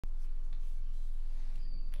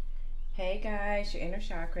Hey guys, your inner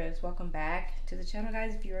chakras. Welcome back to the channel,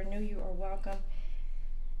 guys. If you are new, you are welcome.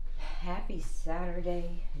 Happy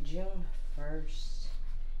Saturday, June 1st.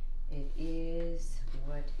 It is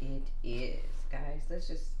what it is, guys. Let's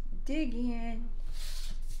just dig in.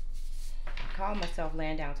 I called myself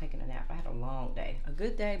laying down taking a nap. I had a long day. A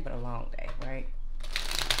good day, but a long day, right?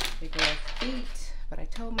 Big ass feet. But I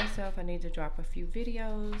told myself I need to drop a few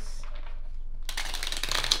videos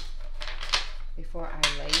before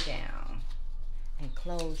I lay down and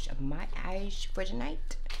close my eyes for the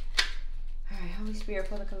night. All right, Holy Spirit,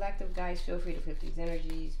 for the collective, guys, feel free to flip these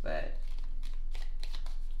energies, but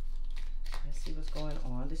let's see what's going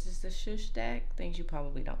on. This is the shush deck, things you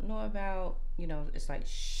probably don't know about. You know, it's like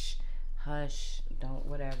shh, hush, don't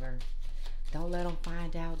whatever. Don't let them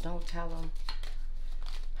find out, don't tell them.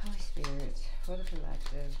 Holy Spirit, for the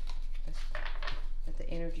collective, let's let the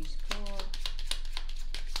energies pour.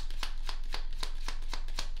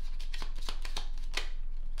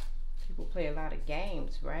 People play a lot of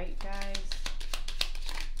games, right, guys?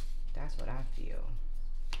 That's what I feel.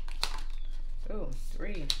 Ooh,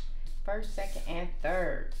 3. First, second, and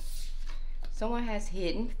third. Someone has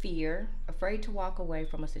hidden fear, afraid to walk away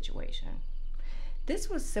from a situation. This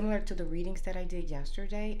was similar to the readings that I did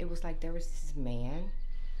yesterday. It was like there was this man.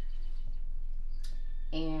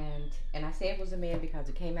 And I say it was a man because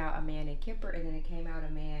it came out a man in Kipper, and then it came out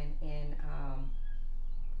a man in,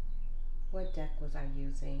 what deck was I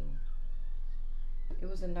using? It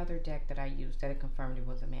was another deck that I used that it confirmed it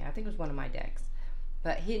was a man. I think it was one of my decks.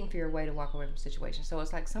 But hidden fear, way to walk away from a situation. So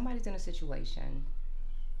it's like somebody's in a situation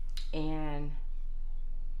and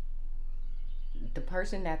the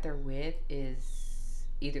person that they're with is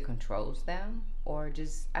either controls them or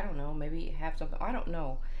just, I don't know, maybe have something, I don't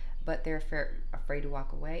know. But they're afraid to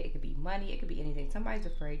walk away. It could be money, it could be anything. Somebody's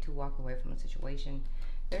afraid to walk away from a situation.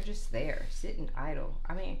 They're just there, sitting idle.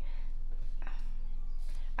 I mean,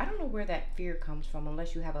 I don't know where that fear comes from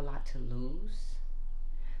unless you have a lot to lose.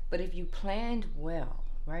 But if you planned well,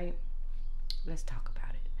 right? Let's talk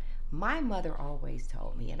about it. My mother always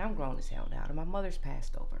told me, and I'm grown as hell now, and my mother's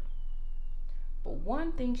passed over. But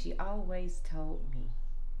one thing she always told me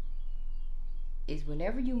is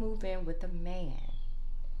whenever you move in with a man,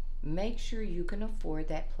 make sure you can afford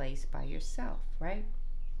that place by yourself, right?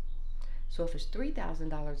 So if it's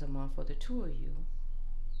 $3,000 a month for the two of you,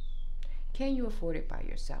 can you afford it by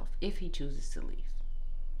yourself if he chooses to leave?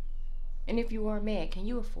 And if you are a man, can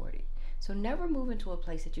you afford it? So never move into a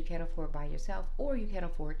place that you can't afford by yourself or you can't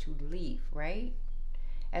afford to leave, right?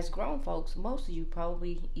 As grown folks, most of you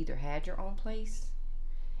probably either had your own place,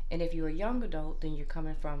 and if you're a young adult, then you're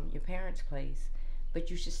coming from your parents' place, but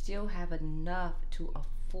you should still have enough to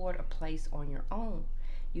afford a place on your own.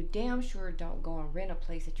 You damn sure don't go and rent a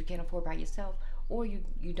place that you can't afford by yourself, or you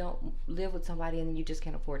don't live with somebody and then you just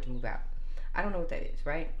can't afford to move out. I don't know what that is,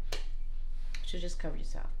 right? So just cover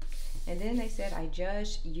yourself. And then they said, I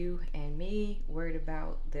judge you and me, worried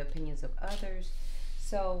about the opinions of others.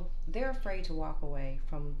 So they're afraid to walk away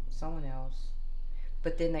from someone else,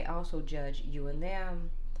 but then they also judge you and them.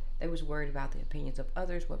 They was worried about the opinions of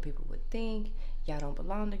others, what people would think. Y'all don't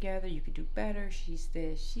belong together. You could do better. She's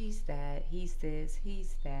this, she's that. He's this,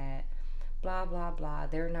 he's that. Blah, blah, blah.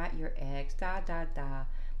 They're not your ex. Da, da, da.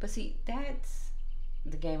 But see, that's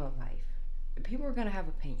the game of life. People are going to have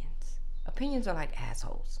opinions. Opinions are like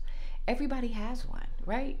assholes. Everybody has one,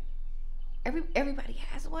 right? Everybody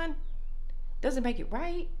has one. Doesn't make it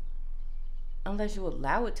right unless you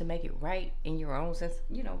allow it to make it right in your own sense.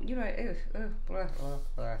 Blah, blah,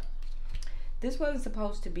 blah. This wasn't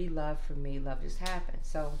supposed to be love for me. Love just happened.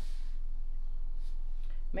 So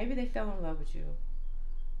maybe they fell in love with you.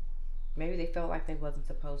 Maybe they felt like they wasn't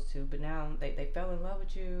supposed to, but now they fell in love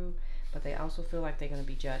with you, but they also feel like they're going to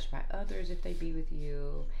be judged by others if they be with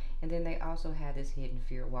you. And then they also had this hidden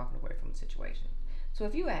fear of walking away from a situation. So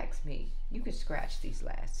if you ask me, you can scratch these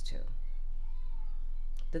last two.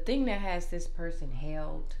 The thing that has this person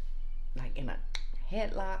held, like in a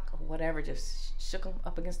headlock or whatever, just shook them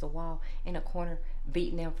up against the wall in a corner,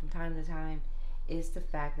 beating them from time to time, is the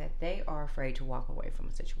fact that they are afraid to walk away from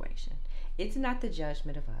a situation. It's not the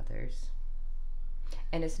judgment of others.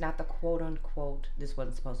 And it's not the quote unquote, this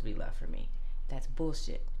wasn't supposed to be love for me. That's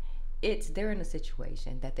bullshit. It's they're in a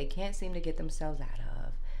situation that they can't seem to get themselves out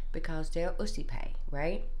of because they're ussy pay,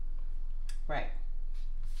 right? Right.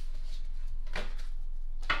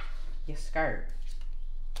 You're scared.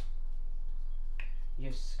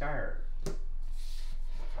 You're scared.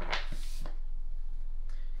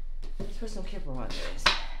 Let's put some Kipper on this.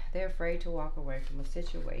 They're afraid to walk away from a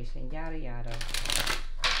situation, yada yada.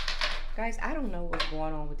 Guys, I don't know what's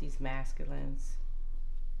going on with these masculines,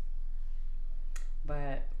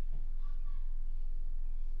 but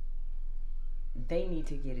They need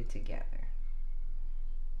to get it together.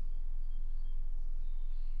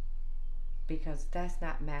 Because that's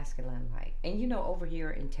not masculine like. And you know, over here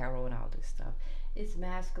in tarot and all this stuff, it's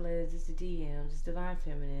masculines, it's the DMs, it's divine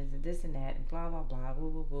feminines, and this and that, and blah blah blah, woo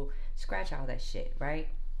woo woo. Scratch all that shit, right?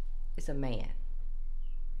 It's a man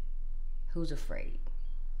who's afraid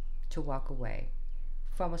to walk away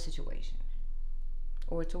from a situation,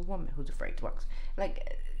 or it's a woman who's afraid to walk.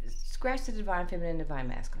 Like, scratch the divine feminine, divine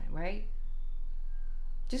masculine, right?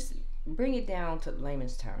 Just bring it down to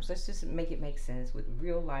layman's terms. Let's just make it make sense with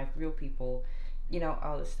real life, real people, you know,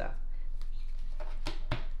 all this stuff.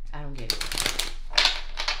 I don't get it.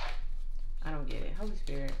 I don't get it. Holy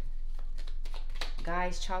Spirit.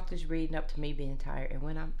 Guys, chalk this reading up to me being tired. And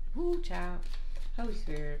when I'm, whoo, child. Holy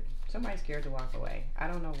Spirit. Somebody's scared to walk away. I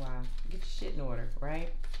don't know why. Get your shit in order, right?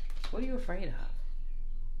 What are you afraid of?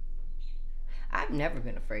 I've never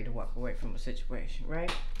been afraid to walk away from a situation,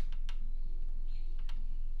 right?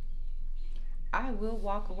 I will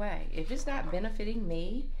walk away. If it's not benefiting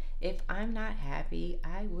me, if I'm not happy,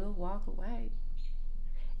 I will walk away.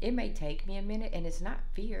 It may take me a minute, and it's not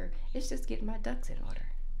fear. It's just getting my ducks in order.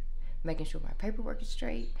 Making sure my paperwork is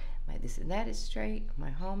straight, my this and that is straight, my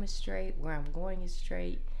home is straight, where I'm going is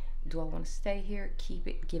straight. Do I want to stay here, keep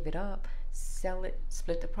it, give it up, sell it,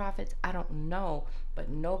 split the profits? I don't know, but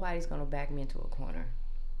nobody's going to back me into a corner.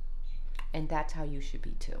 And that's how you should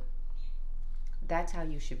be too. That's how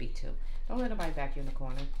you should be too. Don't let nobody back you in the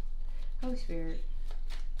corner. Holy Spirit.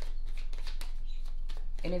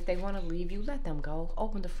 And if they want to leave you, let them go.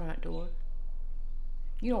 Open the front door.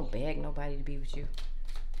 You don't beg nobody to be with you.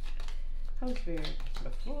 Holy Spirit. The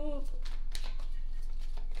fuck?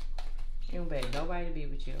 You don't beg nobody to be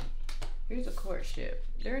with you. Here's a courtship.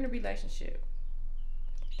 They're in a relationship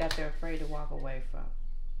that they're afraid to walk away from.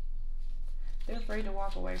 They're afraid to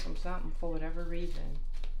walk away from something for whatever reason.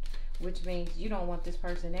 Which means you don't want this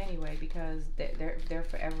person anyway, because they're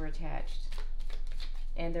forever attached.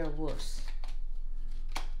 And they're wuss.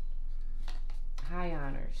 High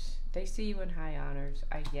honors. They see you in high honors,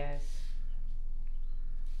 I guess.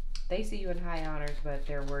 They see you in high honors, but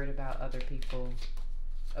they're worried about other people's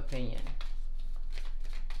opinion.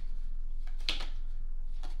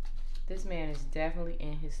 This man is definitely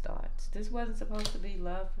in his thoughts. This wasn't supposed to be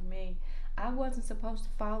love for me. I wasn't supposed to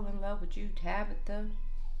fall in love with you, Tabitha.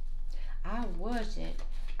 I wasn't.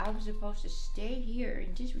 I was supposed to stay here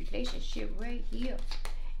in this relationship right here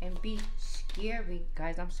and be scary.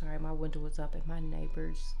 Guys, I'm sorry. My window was up and my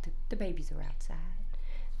neighbors, the babies are outside.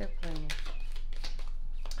 They're playing.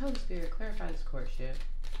 Holy Spirit, clarify this courtship.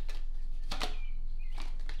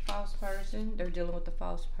 False person. They're dealing with the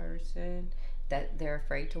false person that they're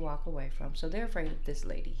afraid to walk away from. So they're afraid of this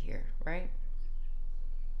lady here, right?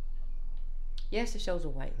 Yes, it shows a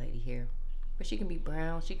white lady here. But she can be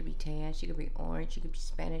brown, she could be tan, she could be orange, she could be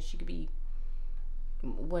Spanish, she could be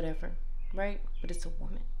whatever, right? But it's a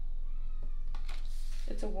woman.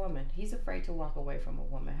 It's a woman. He's afraid to walk away from a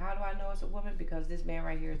woman. How do I know it's a woman? Because this man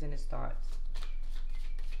right here is in his thoughts.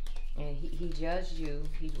 And he judged you.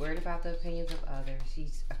 He's worried about the opinions of others.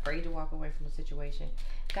 He's afraid to walk away from a situation.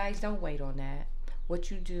 Guys, don't wait on that. What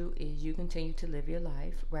you do is you continue to live your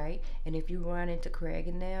life, right? And if you run into Craig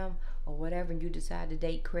and them or whatever, and you decide to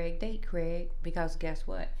date Craig. Because guess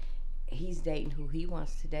what? He's dating who he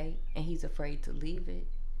wants to date, and he's afraid to leave it.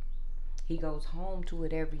 He goes home to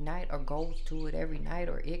it every night, or goes to it every night,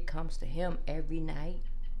 or it comes to him every night.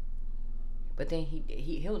 But then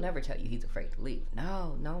he'll never tell you he's afraid to leave.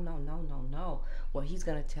 No. What he's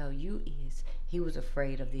going to tell you is he was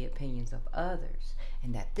afraid of the opinions of others,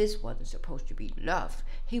 and that this wasn't supposed to be love.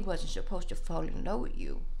 He wasn't supposed to fall in love with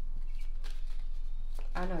you.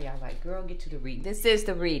 I know y'all like, girl, get to the reading. This is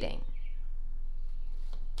the reading.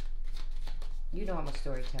 You know I'm a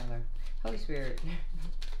storyteller. Holy Spirit.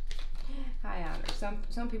 High honor.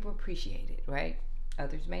 Some people appreciate it, right?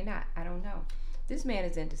 Others may not. I don't know. This man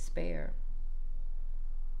is in despair.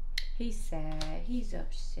 He's sad. He's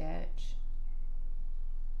upset.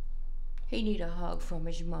 He need a hug from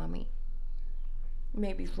his mommy.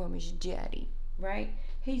 Maybe from his daddy, right?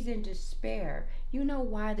 He's in despair. You know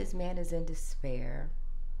why this man is in despair?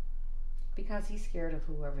 Because he's scared of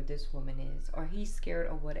whoever this woman is, or he's scared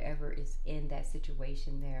of whatever is in that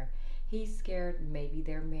situation there. He's scared maybe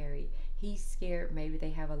they're married. He's scared maybe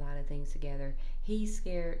they have a lot of things together. He's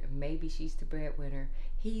scared maybe she's the breadwinner.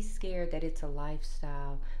 He's scared that it's a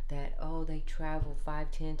lifestyle, that, oh, they travel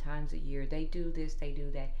 5-10 times a year. They do this, they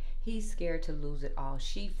do that. He's scared to lose it all.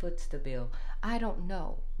 She foots the bill. I don't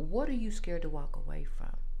know. What are you scared to walk away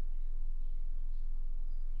from?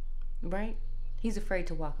 Right? He's afraid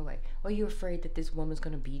to walk away. Or you're afraid that this woman's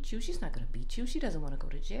going to beat you. She's not going to beat you. She doesn't want to go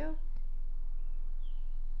to jail.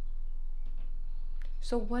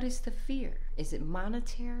 So what is the fear? Is it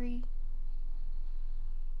monetary?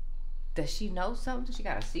 Does she know something? She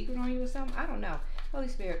got a secret on you or something? I don't know. Holy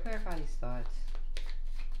Spirit, clarify these thoughts.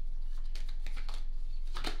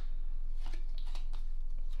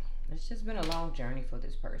 It's just been a long journey for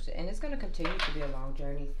this person. And it's going to continue to be a long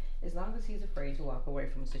journey as long as he's afraid to walk away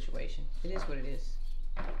from a situation. It is what it is.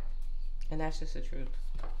 And that's just the truth.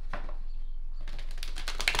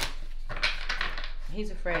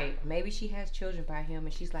 He's afraid. Maybe she has children by him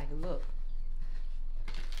and she's like, look,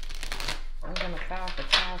 I'm going to file for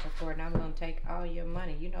child support and I'm going to take all your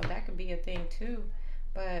money. You know, that could be a thing too.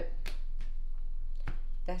 But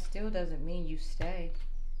that still doesn't mean you stay.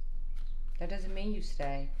 That doesn't mean you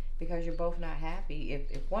stay because you're both not happy.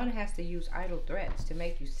 If one has to use idle threats to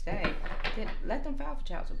make you stay, then let them file for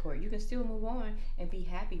child support. You can still move on and be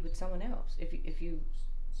happy with someone else if you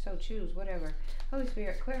so choose, whatever. Holy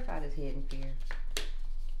Spirit, clarify this hidden fear.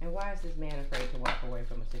 And why is this man afraid to walk away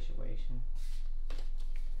from a situation?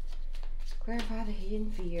 Clarify the hidden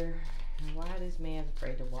fear and why this man's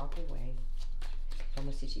afraid to walk away from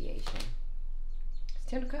a situation. It's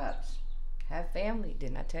 10 of Cups. Have family.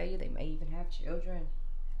 Didn't I tell you they may even have children?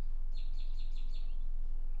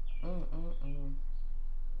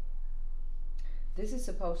 This is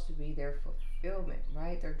supposed to be their fulfillment,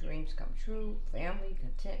 right? Their dreams come true. Family,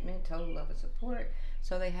 contentment, total love and support.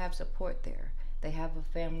 So they have support there. They have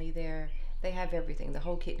a family there. They have everything. The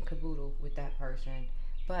whole kit and caboodle with that person.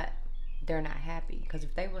 But they're not happy. Because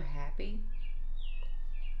if they were happy,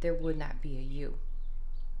 there would not be a you.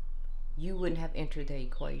 You wouldn't have entered the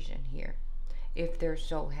equation here. If they're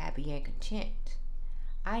so happy and content,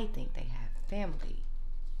 I think they have family,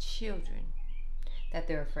 children, that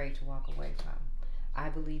they're afraid to walk away from. I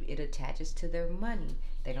believe it attaches to their money.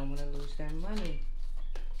 They don't want to lose their money.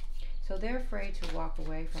 So they're afraid to walk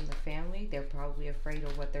away from the family. They're probably afraid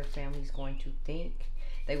of what their family's going to think.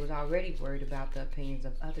 They was already worried about the opinions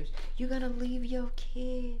of others. You're going to leave your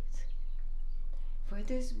kids for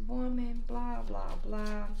this woman, blah, blah,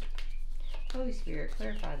 blah. Holy Spirit,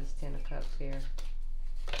 clarify this 10 of Cups here.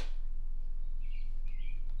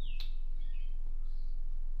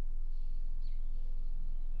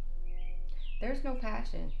 There's no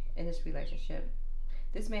passion in this relationship.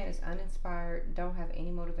 This man is uninspired, don't have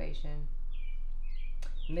any motivation,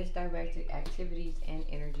 misdirected activities and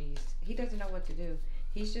energies. He doesn't know what to do.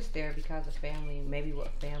 He's just there because of family, maybe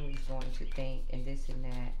what family's going to think and this and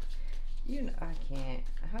that. You know, I can't.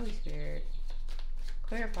 Holy Spirit,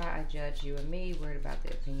 clarify, I judge you and me, worried about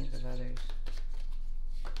the opinions of others.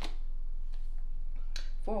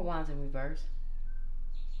 4 of Wands in reverse.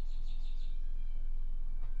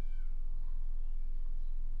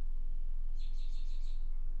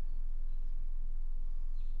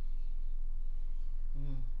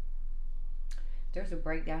 There's a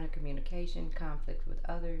breakdown in communication, conflict with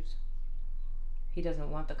others. He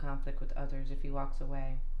doesn't want the conflict with others if he walks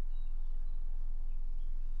away.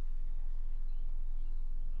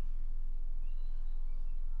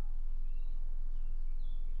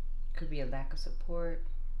 Could be a lack of support.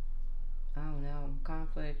 I don't know.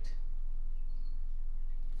 Conflict.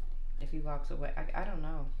 If he walks away. I don't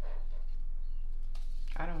know.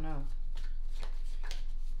 I don't know.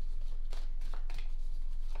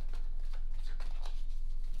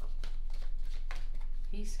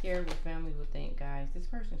 He's scared what family will think, guys. This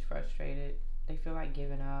person's frustrated. They feel like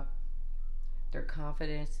giving up. Their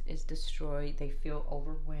confidence is destroyed. They feel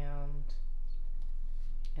overwhelmed.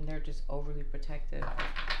 And they're just overly protective.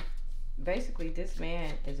 Basically, this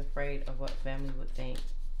man is afraid of what family would think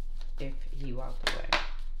if he walked away.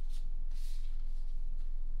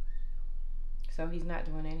 So he's not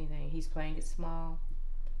doing anything. He's playing it small.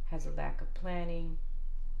 Has a lack of planning.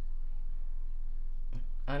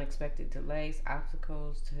 Unexpected delays,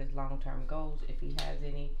 obstacles to his long-term goals, if he has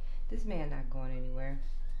any. This man not going anywhere.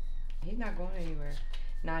 He's not going anywhere.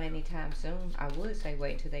 Not anytime soon. I would say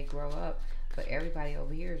wait until they grow up, but everybody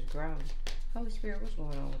over here is grown. Holy Spirit, what's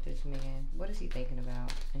going on with this man? What is he thinking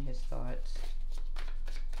about in his thoughts?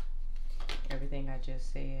 Everything I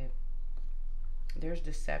just said. There's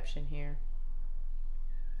deception here.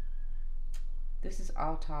 This is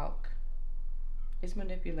all talk. It's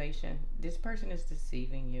manipulation. This person is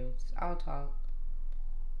deceiving you. It's all talk.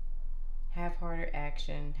 Half-hearted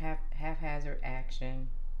action. Haphazard action.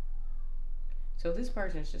 So this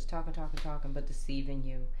person is just talking, but deceiving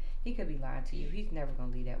you. He could be lying to you. He's never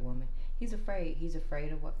going to leave that woman. He's afraid. He's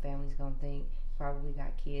afraid of what family's going to think. Probably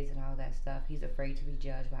got kids and all that stuff. He's afraid to be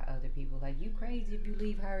judged by other people. Like, you crazy if you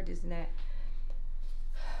leave her, this and that.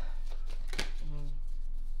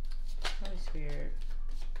 Holy Spirit.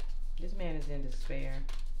 This man is in despair.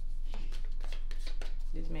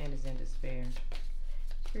 This man is in despair.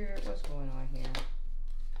 Spirit, what's going on here?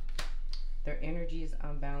 Their energy is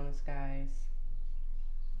unbalanced, guys.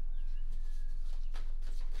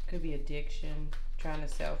 Could be addiction, trying to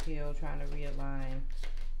self-heal, trying to realign,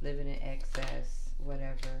 living in excess,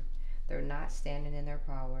 whatever. They're not standing in their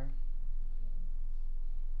power.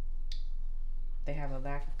 They have a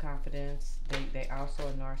lack of confidence. They also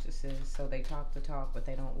a narcissist, so they talk the talk, but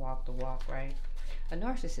they don't walk the walk, right? A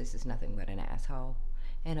narcissist is nothing but an asshole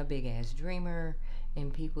and a big-ass dreamer,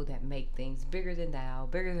 and people that make things bigger than thou,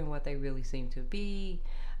 bigger than what they really seem to be.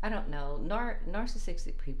 I don't know.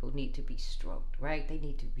 Narcissistic people need to be stroked, right? They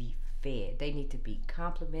need to be fed. They need to be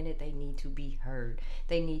complimented. They need to be heard.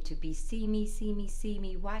 They need to be see me, see me, see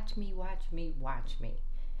me, watch me, watch me, watch me.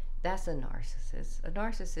 That's a narcissist. A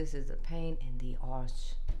narcissist is a pain in the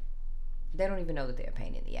ass. They don't even know that they're a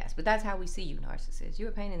pain in the ass. But that's how we see you, narcissists. You're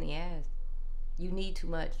a pain in the ass. You need too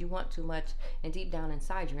much. You want too much. And deep down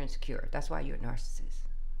inside, you're insecure. That's why you're a narcissist.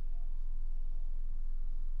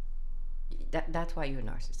 That's why you're a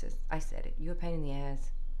narcissist. I said it. You're a pain in the ass.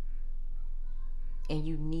 And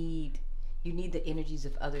you need the energies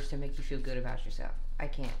of others to make you feel good about yourself. I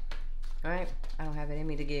can't. All right? I don't have it in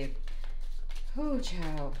me to give. Oh,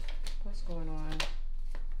 child. What's going on?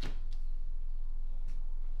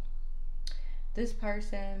 This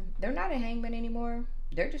person, they're not a hangman anymore.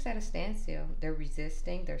 They're just at a standstill. They're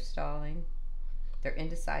resisting. They're stalling. They're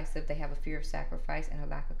indecisive. They have a fear of sacrifice and a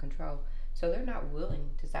lack of control. So they're not willing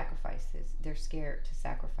to sacrifice this. They're scared to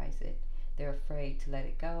sacrifice it. They're afraid to let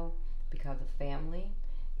it go because of family,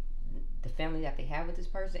 the family that they have with this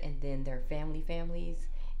person, and then their families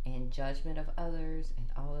and judgment of others and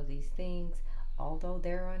all of these things. Although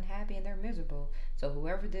they're unhappy and they're miserable. So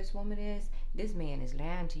whoever this woman is, this man is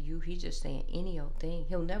lying to you. He's just saying any old thing.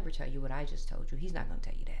 He'll never tell you what I just told you. He's not going to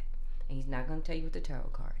tell you that. And he's not going to tell you what the tarot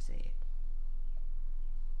card said.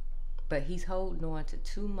 But he's holding on to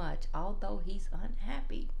too much, although he's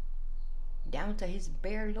unhappy. Down to his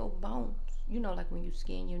bare little bones. You know, like when you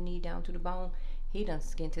skin your knee down to the bone. He done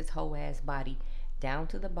skinned his whole ass body down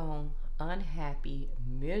to the bone. Unhappy,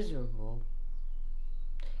 miserable.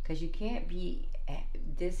 Because you can't be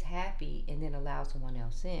this happy and then allow someone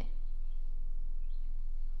else in.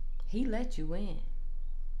 He let you in.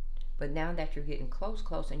 But now that you're getting close,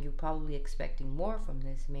 and you're probably expecting more from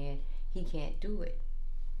this man, he can't do it.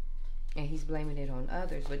 And he's blaming it on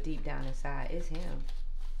others, but deep down inside, it's him.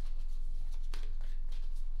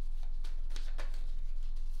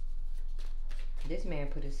 This man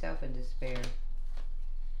put himself in despair.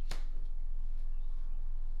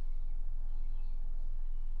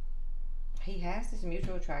 He has this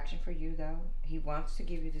mutual attraction for you, though. He wants to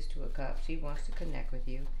give you this Two of Cups. He wants to connect with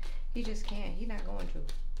you. He just can't. He's not going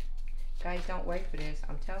to. Guys, don't wait for this.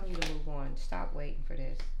 I'm telling you to move on. Stop waiting for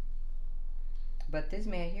this. But this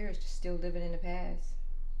man here is just still living in the past.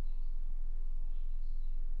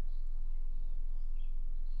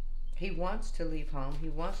 He wants to leave home. He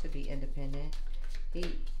wants to be independent.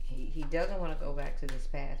 He doesn't want to go back to this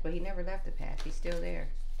past. But he never left the past. He's still there.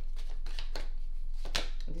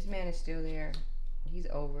 This man is still there. He's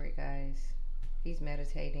over it, guys. He's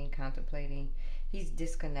meditating, contemplating. He's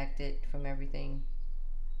disconnected from everything.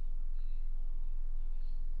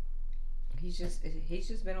 He's just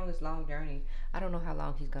been on this long journey. I don't know how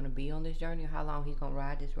long he's going to be on this journey or how long he's going to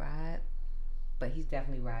ride this ride. But he's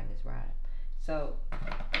definitely riding this ride. So,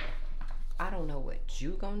 I don't know what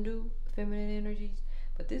you're going to do, feminine energies.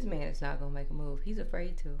 But this man is not going to make a move. He's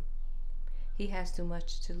afraid to. He has too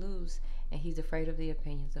much to lose. And he's afraid of the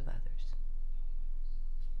opinions of others.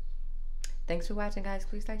 Thanks for watching, guys.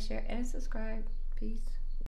 Please like, share, and subscribe. Peace.